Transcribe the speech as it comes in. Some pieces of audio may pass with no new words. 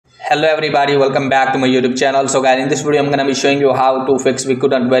Hello everybody, welcome back to my YouTube channel. So guys, in this video I'm gonna be showing you how to fix we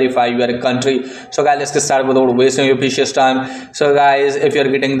couldn't verify your country. So guys, let's get started without wasting your precious time. So guys, if you're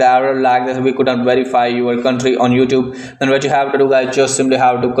getting the error like this, we couldn't verify your country on YouTube, then what you have to do guys, just simply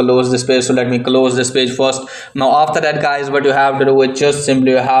have to close this page. So let me close this page first. Now after that guys, what you have to do is just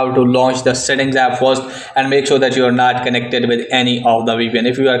simply have to launch the settings app first and make sure that you are not connected with any of the VPN.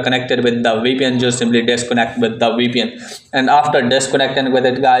 If you are connected with the VPN, just simply disconnect with the VPN. And after disconnecting with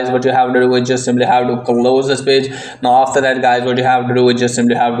it guys, what you have to do is just simply have to close this page. Now after that guys, what you have to do is just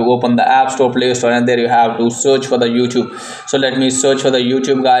simply have to open the App Store, Play Store, and there you have to search for the YouTube. So let me search for the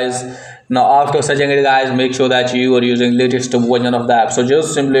YouTube guys. Now after searching it guys, make sure that you are using latest version of the app. So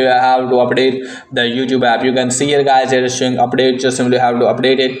just simply have to update the YouTube app. You can see here guys, it is showing update. Just simply have to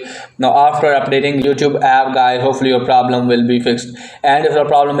update it. Now after updating YouTube app guys, hopefully your problem will be fixed. And if the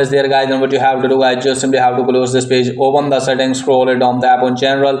problem is there guys, then what you have to do guys, just simply have to close this page, open the settings, scroll it down, tap on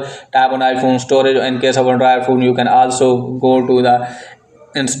general, tap on iPhone storage. In case of Android phone, you can also go to the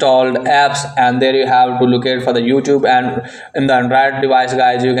installed apps, and there you have to locate for the YouTube. And in the Android device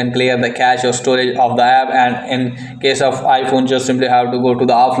guys, you can clear the cache or storage of the app, and in case of iPhone, just simply have to go to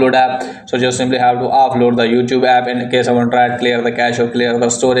the offload app. So just simply have to offload the YouTube app. In case of Android, clear the cache or clear the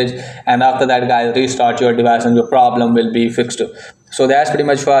storage, and after that guys, restart your device and your problem will be fixed. So that's pretty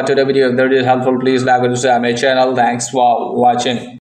much for today's video. If that is helpful, please like and subscribe my channel. Thanks for watching.